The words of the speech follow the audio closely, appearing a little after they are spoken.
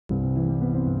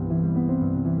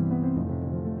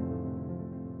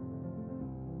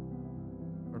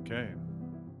Okay.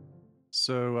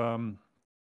 So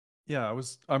yeah,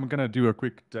 I'm gonna do a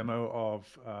quick demo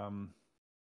of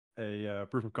a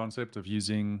proof of concept of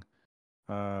using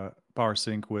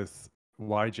PowerSync with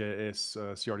YJS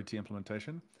CRDT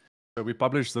implementation. So we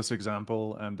published this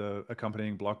example and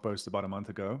accompanying blog post about a month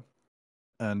ago.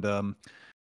 And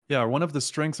yeah, one of the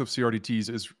strengths of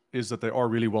CRDTs is that they are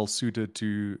really well suited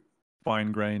to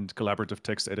fine-grained collaborative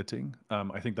text editing.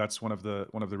 I think that's one of the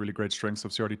really great strengths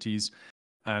of CRDTs.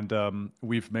 And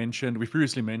we've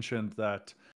previously mentioned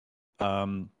that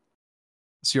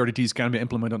CRDTs can be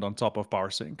implemented on top of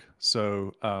PowerSync.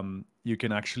 So you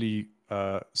can actually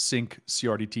sync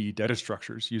CRDT data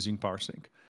structures using PowerSync.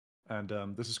 And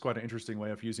this is quite an interesting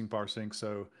way of using PowerSync.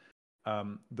 So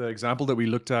the example that we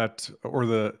looked at, or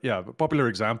the popular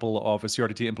example of a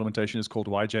CRDT implementation is called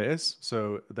YJS.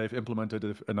 So they've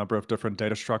implemented a number of different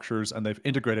data structures, and they've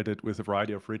integrated it with a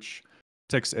variety of rich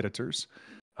text editors.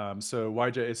 So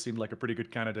YJS seemed like a pretty good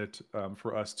candidate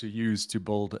for us to use to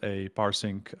build a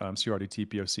PowerSync CRDT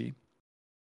POC.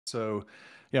 So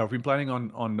yeah, we've been planning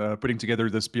on putting together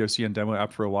this POC and demo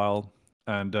app for a while,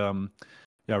 and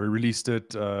yeah, we released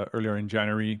it earlier in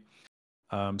January.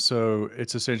 So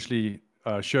it's essentially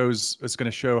it's going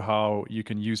to show how you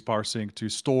can use PowerSync to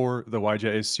store the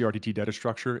YJS CRDT data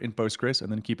structure in Postgres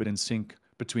and then keep it in sync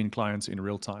between clients in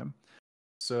real time.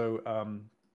 So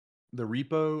the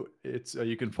repo,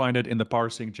 you can find it in the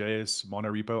PowerSync.js mono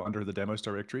repo under the demos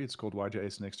directory. It's called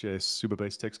YJS Next.js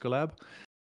Superbase Text Collab.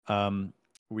 And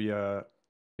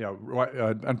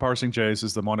PowerSync.js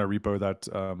is the mono repo that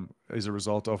is a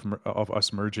result of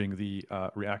us merging the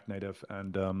React Native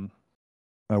and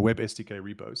Web SDK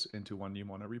repos into one new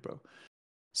mono repo.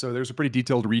 So there's a pretty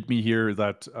detailed README here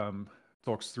that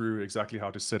talks through exactly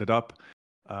how to set it up.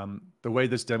 The way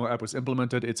this demo app was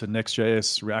implemented, it's a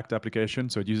Next.js React application.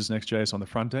 So it uses Next.js on the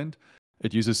front end.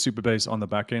 It uses Superbase on the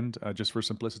back end, just for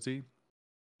simplicity.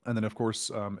 And then, of course,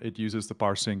 it uses the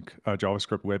PowerSync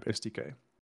JavaScript Web SDK.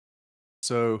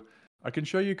 So I can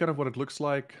show you kind of what it looks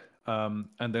like. And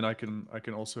then I can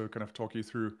also kind of talk you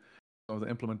through some of the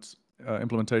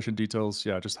implementation details,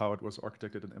 just how it was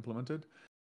architected and implemented.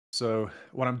 So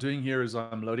what I'm doing here is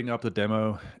I'm loading up the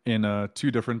demo in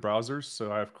 2 different browsers. So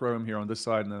I have Chrome here on this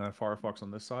side, and then I have Firefox on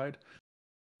this side.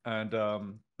 And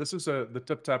this is the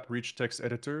TipTap rich text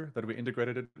editor that we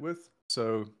integrated it with.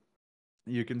 So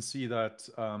you can see that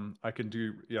I can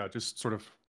do just sort of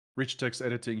rich text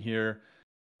editing here.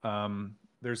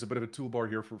 There's a bit of a toolbar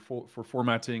here for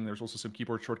formatting. There's also some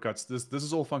keyboard shortcuts. This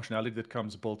is all functionality that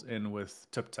comes built in with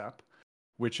TipTap,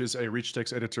 which is a rich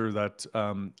text editor that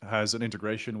has an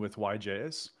integration with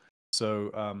YJS.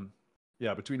 So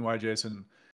between YJS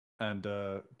and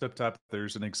TipTap,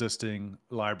 there's an existing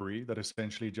library that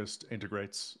essentially just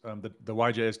integrates the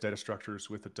YJS data structures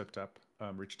with the TipTap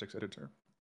rich text editor.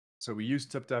 So we use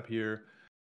TipTap here,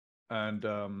 and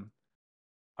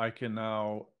I can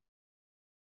now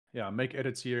make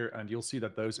edits here, and you'll see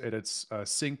that those edits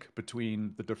sync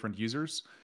between the different users.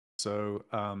 So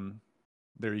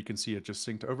there you can see it just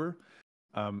synced over.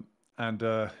 And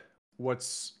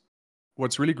what's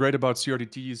really great about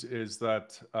CRDTs is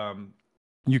that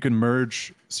you can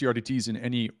merge CRDTs in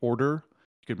any order.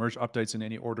 You can merge updates in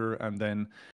any order, and then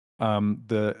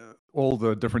all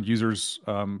the different users'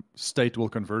 state will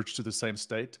converge to the same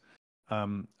state.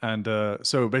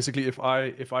 So basically, if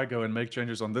I go and make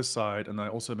changes on this side, and I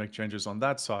also make changes on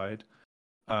that side,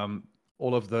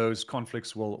 all of those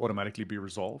conflicts will automatically be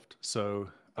resolved. So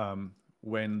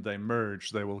when they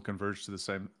merge, they will converge to the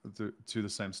same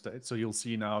state. So you'll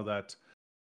see now that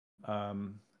if I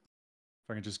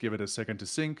can just give it a second to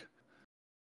sync.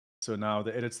 So now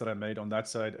the edits that I made on that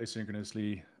side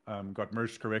asynchronously got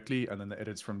merged correctly, and then the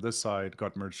edits from this side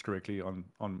got merged correctly on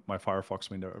my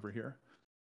Firefox window over here.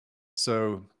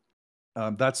 So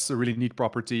that's a really neat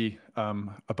property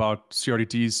about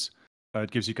CRDTs. It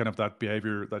gives you kind of that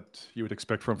behavior that you would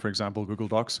expect from, for example, Google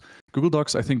Docs. Google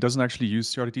Docs, I think, doesn't actually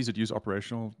use CRDTs. It uses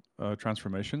operational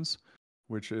transformations,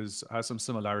 which has some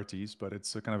similarities, but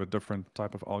it's a kind of a different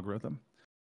type of algorithm.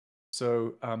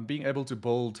 So being able to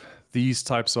build these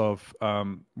types of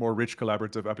more rich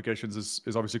collaborative applications is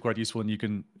obviously quite useful, and you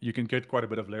can get quite a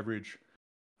bit of leverage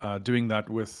doing that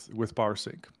with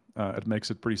PowerSync. It makes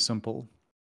it pretty simple.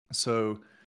 So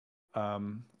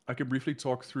I can briefly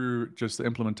talk through just the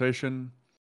implementation.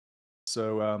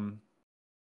 So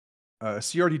a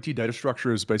CRDT data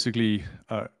structure is basically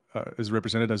is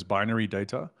represented as binary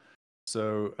data.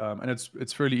 So and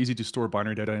it's fairly easy to store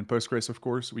binary data in Postgres. Of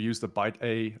course, we use the byte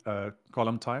A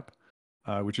column type,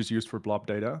 which is used for blob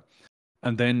data.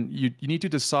 And then you need to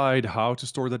decide how to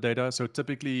store the data. So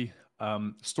typically,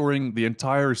 storing the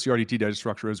entire CRDT data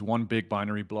structure as one big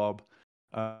binary blob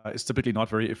is typically not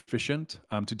very efficient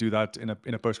to do that in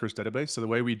a Postgres database. So the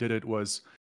way we did it was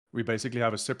we basically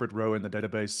have a separate row in the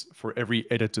database for every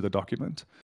edit to the document.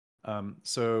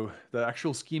 So the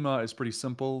actual schema is pretty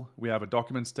simple. We have a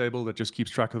documents table that just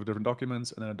keeps track of different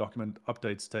documents, and then a document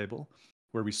updates table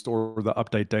where we store the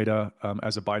update data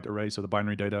as a byte array, so the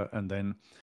binary data, and then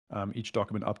each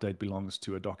document update belongs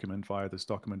to a document via this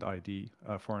document ID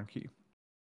foreign key.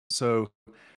 So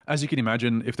as you can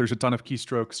imagine, if there's a ton of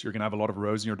keystrokes, you're going to have a lot of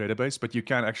rows in your database, but you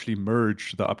can actually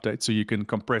merge the updates. So you can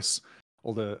compress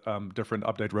all the different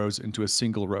update rows into a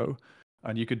single row.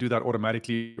 And you could do that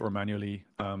automatically or manually.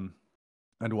 And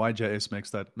YJS makes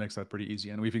that pretty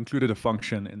easy. And we've included a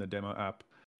function in the demo app,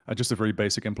 just a very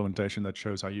basic implementation that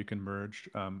shows how you can merge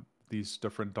these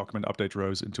different document update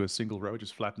rows into a single row,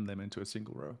 just flatten them into a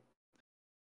single row.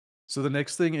 So the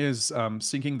next thing is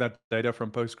syncing that data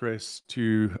from Postgres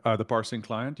to the PowerSync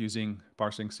client using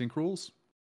PowerSync sync rules.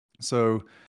 So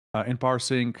in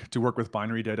PowerSync, to work with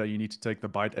binary data, you need to take the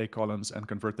byte A columns and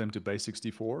convert them to base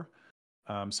 64.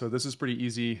 So this is pretty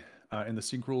easy in the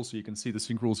sync rules. So you can see the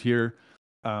sync rules here.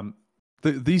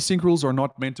 These sync rules are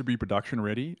not meant to be production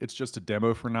ready. It's just a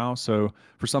demo for now. So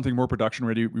for something more production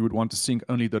ready, we would want to sync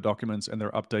only the documents and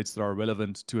their updates that are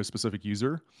relevant to a specific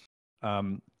user.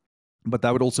 But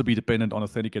that would also be dependent on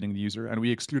authenticating the user. And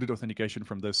we excluded authentication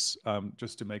from this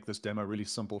just to make this demo really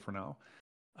simple for now.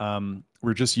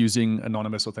 We're just using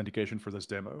anonymous authentication for this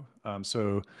demo.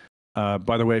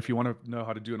 By the way, if you want to know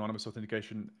how to do anonymous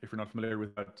authentication, if you're not familiar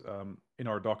with that, in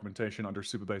our documentation under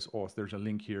Supabase Auth, there's a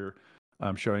link here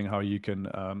showing how you can,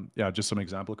 just some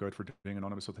example code for doing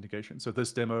anonymous authentication. So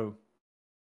this demo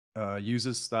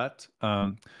uses that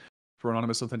for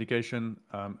anonymous authentication.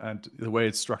 And the way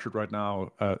it's structured right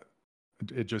now,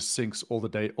 it just syncs all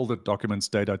the documents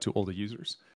data to all the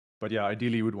users. But yeah,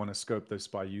 ideally you would want to scope this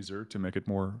by user to make it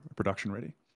more production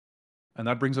ready. And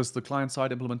that brings us to the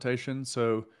client-side implementation.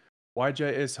 So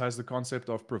YJS has the concept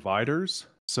of providers.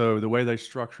 So the way they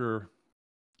structure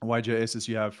YJS is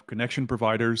you have connection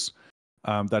providers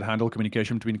that handle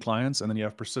communication between clients, and then you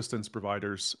have persistence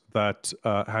providers that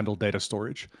handle data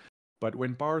storage. But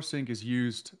when PowerSync is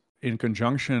used in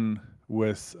conjunction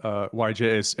with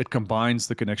YJS, it combines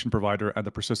the connection provider and the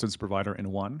persistence provider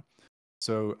in one.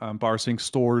 So PowerSync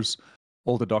stores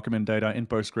all the document data in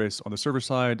Postgres on the server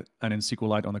side and in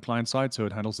SQLite on the client side. So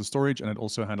it handles the storage, and it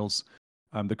also handles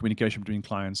the communication between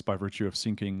clients by virtue of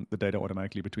syncing the data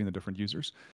automatically between the different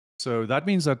users. So that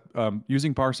means that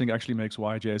using PowerSync actually makes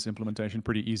YJS implementation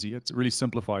pretty easy. It really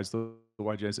simplifies the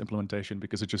YJS implementation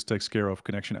because it just takes care of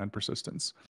connection and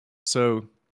persistence. So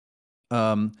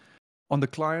on the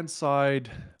client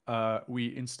side,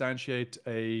 we instantiate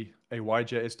a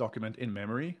YJS document in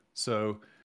memory. So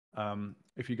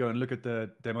if you go and look at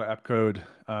the demo app code,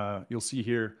 you'll see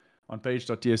here on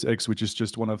page.tsx, which is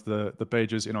just one of the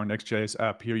pages in our Next.js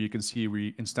app. Here you can see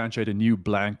we instantiate a new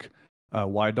blank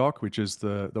YDoc, which is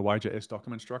the YJS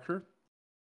document structure.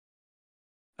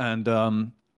 And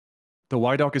the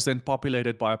YDoc is then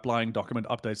populated by applying document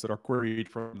updates that are queried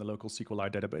from the local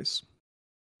SQLite database.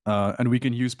 And we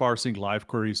can use PowerSync live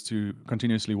queries to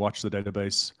continuously watch the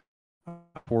database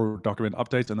for document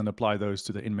updates and then apply those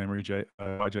to the in-memory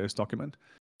YJS document.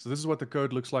 So this is what the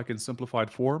code looks like in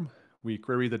simplified form. We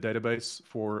query the database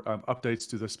for updates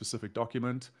to the specific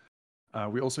document.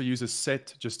 We also use a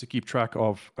set just to keep track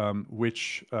of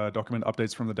which document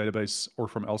updates from the database or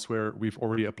from elsewhere we've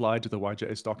already applied to the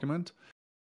YJS document.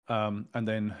 And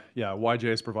then,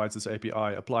 YJS provides this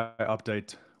API, apply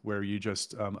update, where you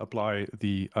just apply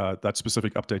that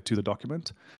specific update to the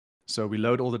document. So we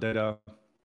load all the data,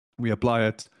 we apply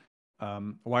it.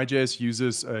 YJS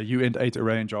uses a uint8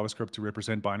 array in JavaScript to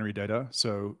represent binary data.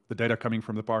 So the data coming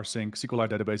from the PowerSync SQLite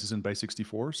database is in base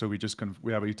 64. So we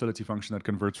have a utility function that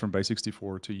converts from base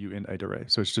 64 to uint8 array.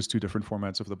 So it's just two different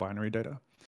formats of the binary data.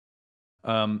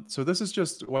 So this is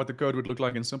just what the code would look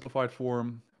like in simplified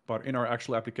form. But in our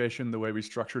actual application, the way we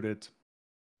structured it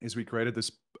is we created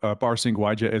this PowerSync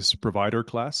YJS provider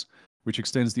class, which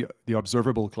extends the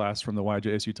observable class from the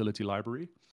YJS utility library.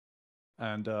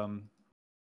 And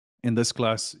in this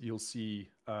class, you'll see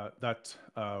that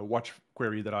watch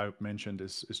query that I mentioned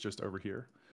is just over here.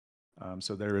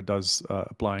 So there it does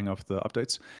applying of the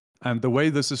updates. And the way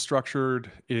this is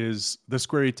structured is this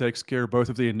query takes care both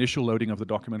of the initial loading of the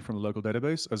document from the local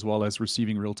database, as well as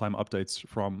receiving real-time updates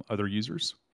from other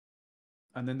users.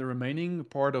 And then the remaining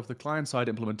part of the client-side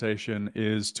implementation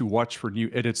is to watch for new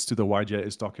edits to the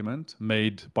YJS document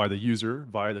made by the user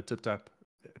via the TipTap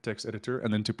text editor,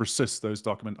 and then to persist those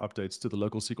document updates to the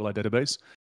local SQLite database.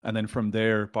 And then from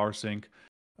there, PowerSync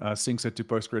syncs it to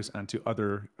Postgres and to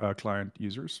other client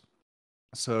users.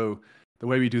 So the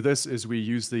way we do this is we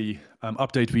use the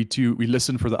update v2. We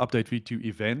listen for the update v2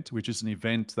 event, which is an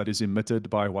event that is emitted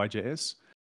by YJS.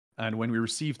 And when we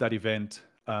receive that event,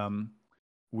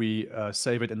 we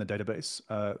save it in the database.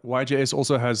 YJS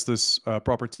also has this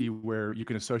property where you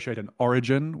can associate an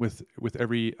origin with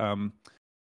every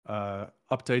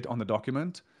update on the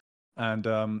document.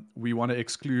 And we want to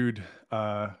exclude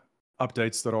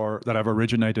updates that have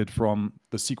originated from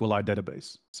the SQLite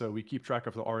database. So we keep track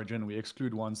of the origin. We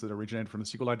exclude ones that originate from the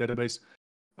SQLite database.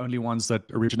 Only ones that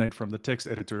originate from the text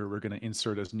editor, we're going to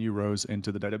insert as new rows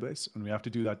into the database. And we have to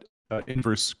do that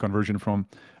inverse conversion from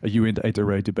a uint8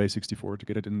 array to base64 to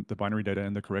get it in the binary data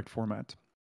in the correct format.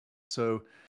 So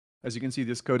as you can see,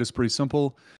 this code is pretty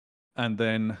simple. And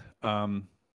then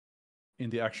in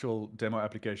the actual demo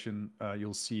application,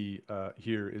 you'll see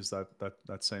here is that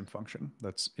same function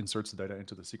that inserts the data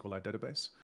into the SQLite database.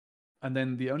 And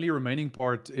then the only remaining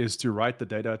part is to write the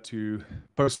data to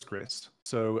Postgres.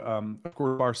 So of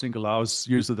course, PowerSync allows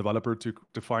you as the developer to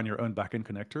define your own backend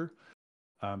connector.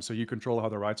 So you control how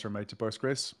the writes are made to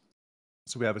Postgres.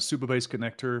 So we have a Supabase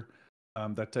connector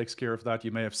that takes care of that.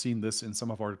 You may have seen this in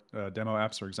some of our demo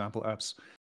apps or example apps.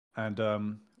 And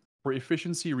for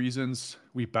efficiency reasons,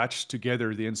 we batch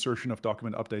together the insertion of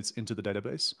document updates into the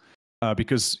database.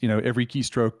 Because every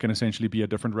keystroke can essentially be a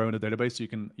different row in the database.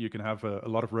 You can have a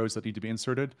lot of rows that need to be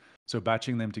inserted. So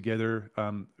batching them together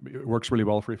it works really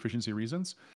well for efficiency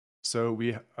reasons. So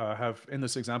we have in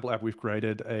this example app, we've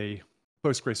created a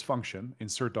Postgres function,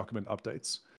 insert document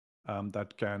updates,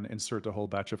 that can insert a whole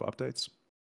batch of updates.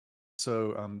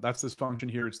 So that's this function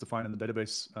here. It's defined in the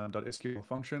database .sql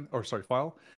function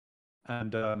file.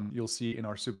 And you'll see in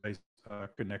our Supabase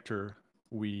connector,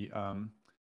 we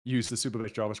use the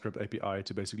Supabase JavaScript API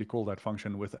to basically call that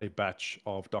function with a batch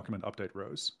of document update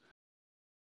rows.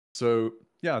 So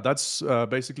yeah, that's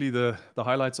basically the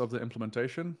highlights of the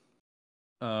implementation.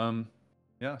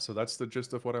 Yeah, so that's the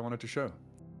gist of what I wanted to show.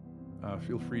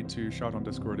 Feel free to shout on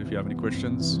Discord if you have any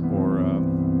questions or